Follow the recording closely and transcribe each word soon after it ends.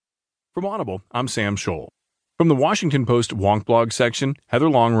From Audible, I'm Sam Scholl. From the Washington Post Wonk blog section, Heather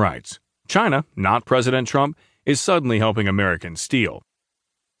Long writes, China, not President Trump, is suddenly helping American steel.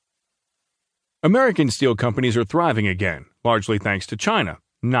 American steel companies are thriving again, largely thanks to China,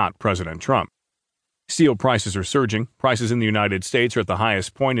 not President Trump. Steel prices are surging. Prices in the United States are at the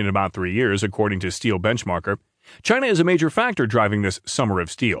highest point in about 3 years, according to Steel Benchmarker. China is a major factor driving this summer of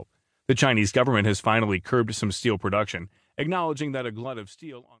steel. The Chinese government has finally curbed some steel production, acknowledging that a glut of steel